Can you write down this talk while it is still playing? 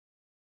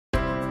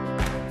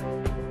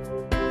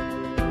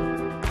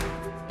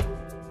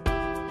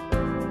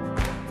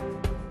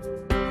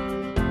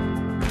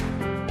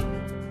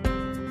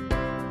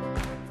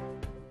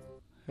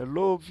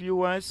Hello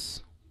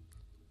viewers,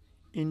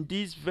 in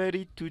this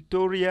very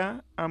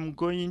tutorial I'm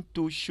going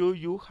to show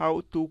you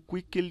how to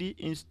quickly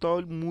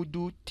install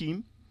Moodle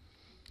theme.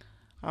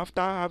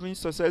 After having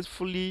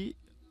successfully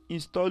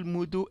installed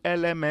Moodle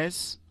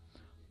LMS,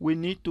 we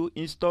need to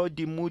install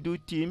the Moodle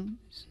theme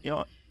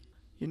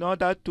in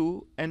order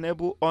to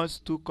enable us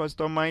to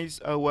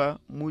customize our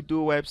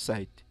Moodle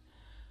website.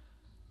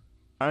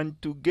 And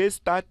to get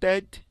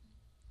started,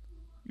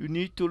 you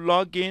need to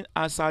log in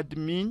as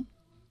admin,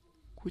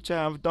 which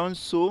I have done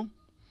so.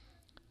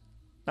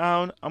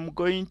 Now I'm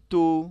going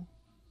to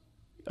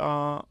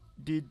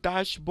the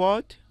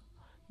dashboard.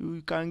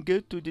 You can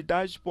get to the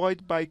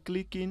dashboard by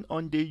clicking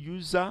on the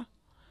user,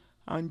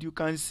 and you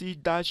can see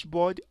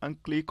dashboard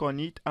and click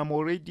on it. I'm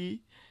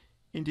already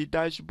in the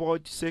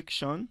dashboard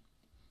section.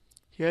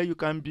 Here you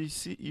can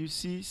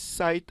see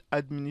site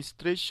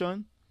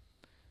administration.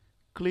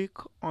 Click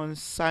on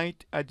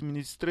site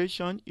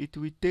administration. It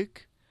will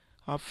take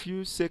a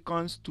few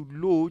seconds to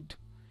load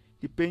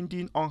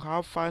depending on how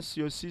fast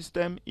your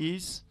system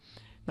is.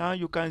 Now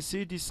you can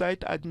see the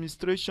site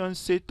administration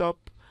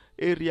setup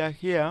area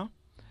here.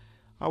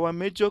 Our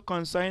major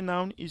concern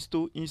now is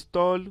to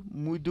install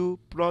Moodle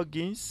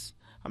plugins,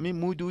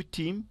 Moodle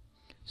theme.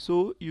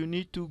 So you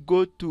need to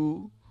go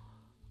to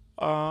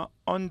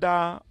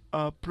under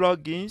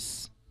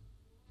plugins.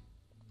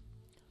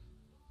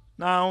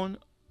 Now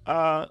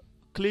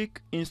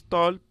click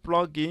install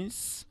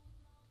plugins.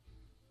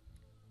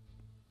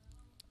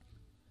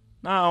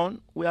 Now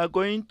we are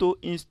going to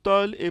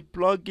install a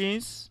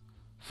plugins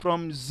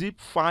from zip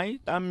file.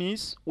 That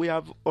means we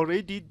have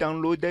already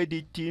downloaded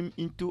the theme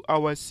into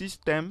our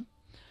system,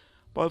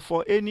 but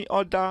for any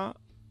other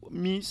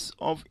means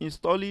of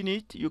installing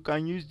it, you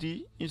can use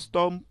the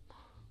install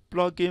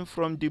plugin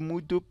from the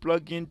Moodle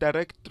plugin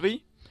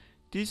directory.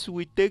 This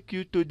will take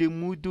you to the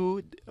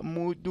Moodle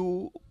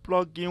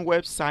plugin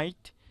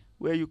website,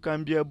 where you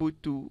can be able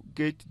to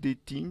get the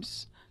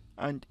themes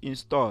and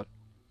install.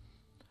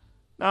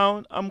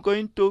 Now I'm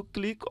going to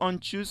click on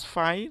choose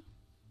file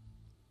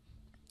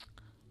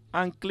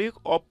and click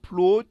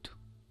upload.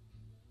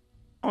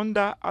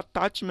 Under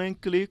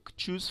attachment, click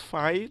choose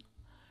file.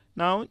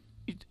 Now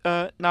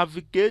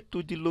navigate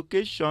to the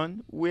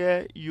location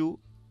where you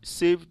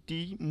save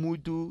the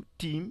Moodle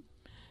theme.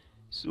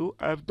 So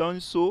I've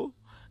done so.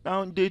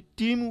 Now the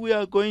theme we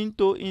are going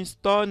to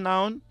install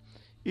now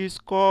is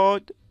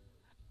called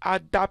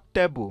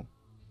Adaptable.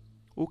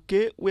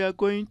 Okay, we are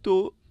going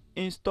to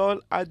install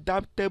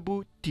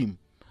Adaptable theme.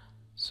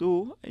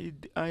 So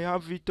I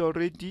have it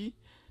already.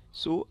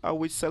 So I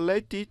will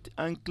select it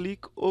and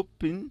click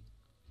open.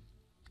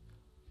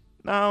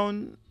 Now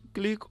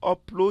click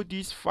upload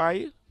this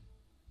file. It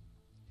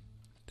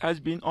has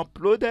been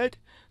uploaded.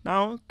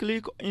 Now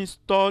click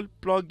install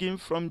plugin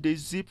from the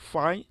zip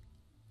file.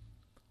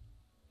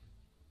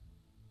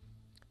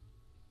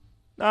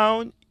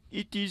 Now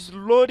it is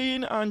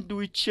loading and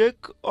we check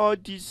all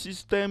the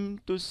system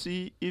to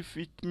see if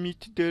it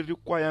meets the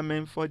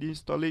requirement for the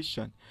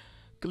installation.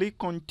 Click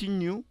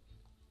continue.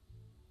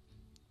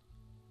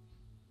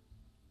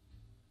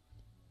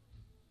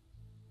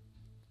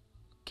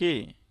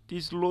 Okay, it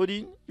is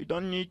loading. You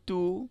don't need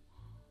to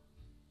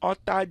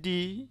alter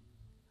the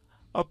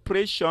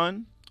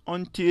operation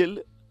until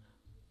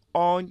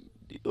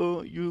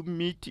you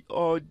meet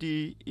all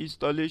the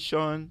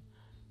installation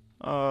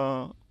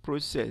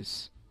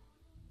process.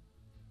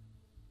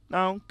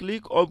 Now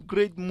click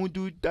upgrade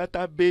Moodle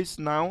database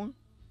now.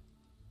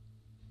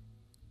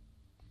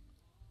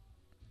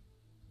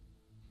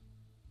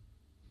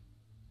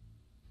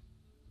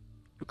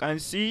 You can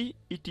see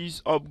it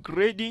is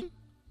upgrading.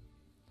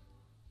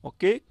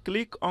 Okay,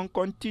 click on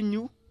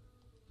continue.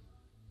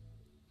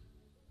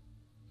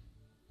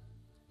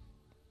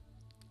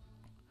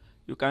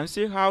 You can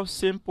see how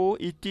simple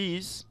it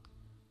is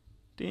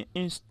to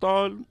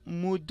install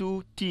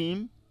Moodle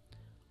theme.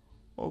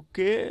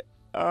 Okay,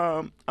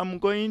 I'm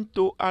going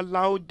to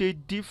allow the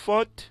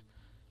default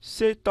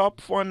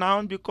setup for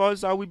now,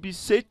 because I will be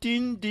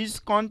setting this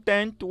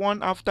content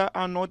one after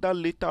another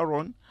later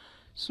on.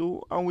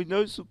 So I will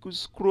also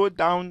scroll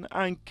down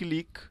and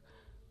click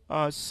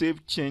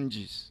save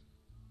changes.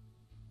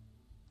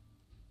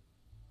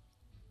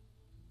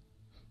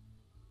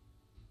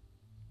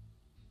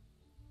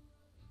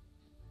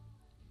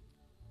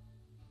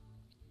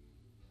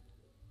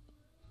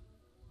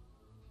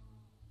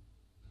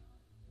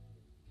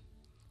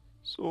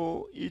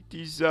 So it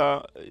is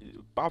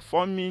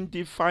performing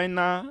the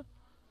final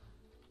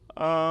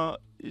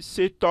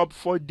setup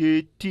for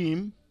the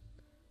theme,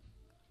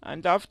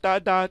 and after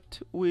that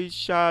we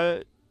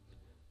shall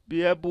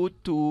be able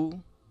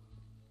to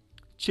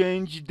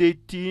change the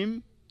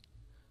theme,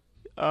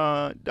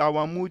 our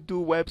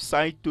Moodle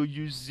website, to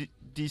use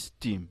this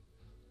theme.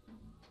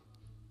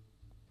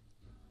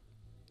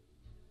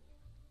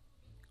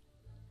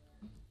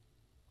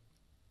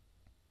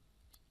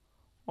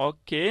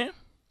 Okay,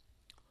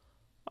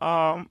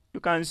 you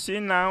can see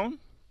now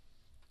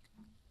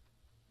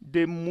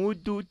the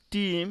Moodle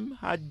theme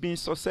had been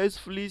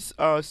successfully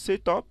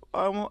set up.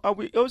 I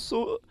will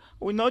also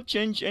will not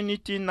change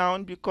anything now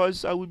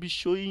because I will be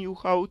showing you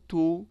how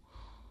to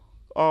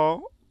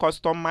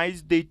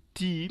customize the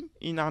theme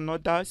in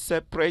another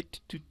separate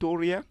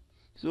tutorial.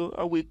 So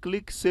I will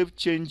click save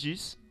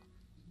changes.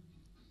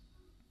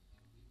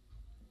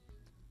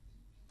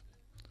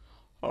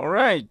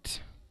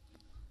 Alright,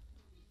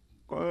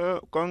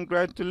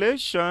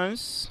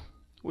 congratulations,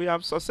 we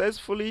have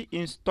successfully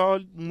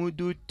installed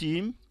Moodle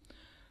theme.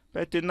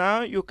 But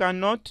now you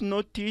cannot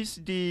notice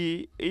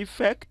the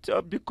effect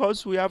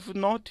because we have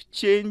not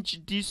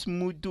changed this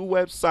Moodle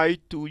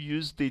website to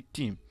use the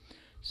theme.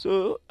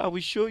 So I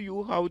will show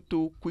you how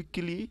to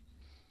quickly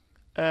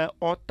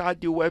alter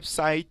the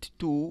website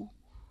to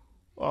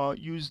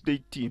use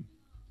the theme.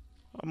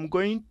 I'm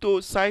going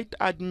to site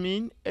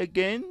admin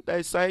again,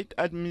 the site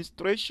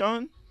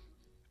administration.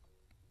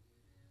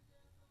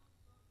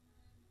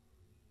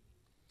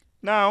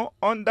 Now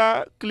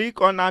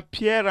click on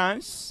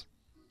appearance.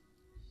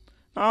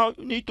 Now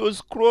you need to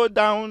scroll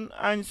down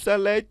and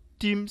select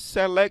theme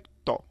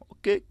selector.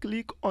 Okay,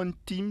 click on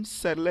theme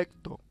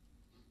selector.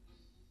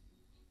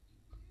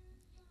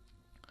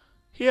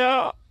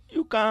 Here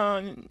you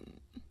can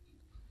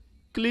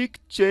click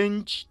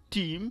change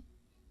theme.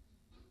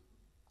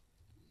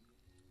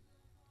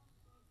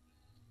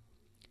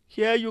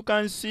 Here you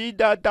can see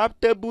the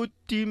adaptable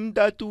theme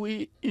that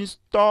we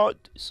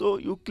installed, so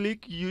you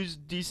click use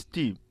this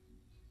theme.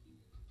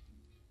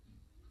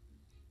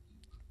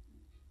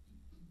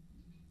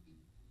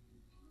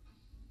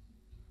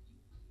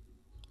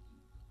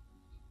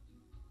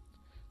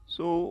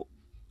 So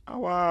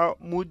our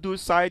Moodle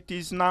site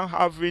is now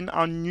having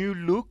a new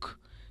look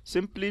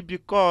simply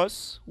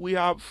because we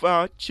have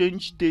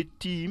changed the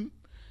theme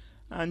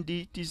and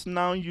it is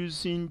now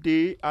using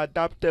the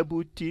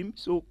adaptable theme.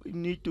 So you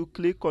need to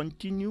click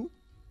continue.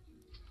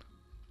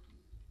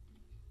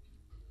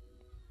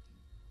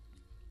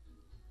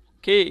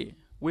 Okay,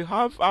 we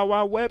have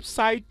our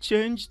website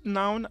changed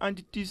now and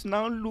it is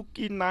now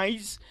looking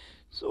nice.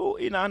 So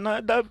in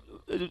another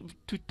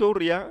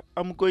tutorial,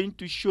 I'm going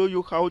to show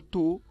you how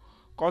to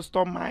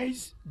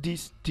customize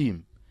this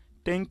theme.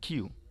 Thank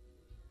you.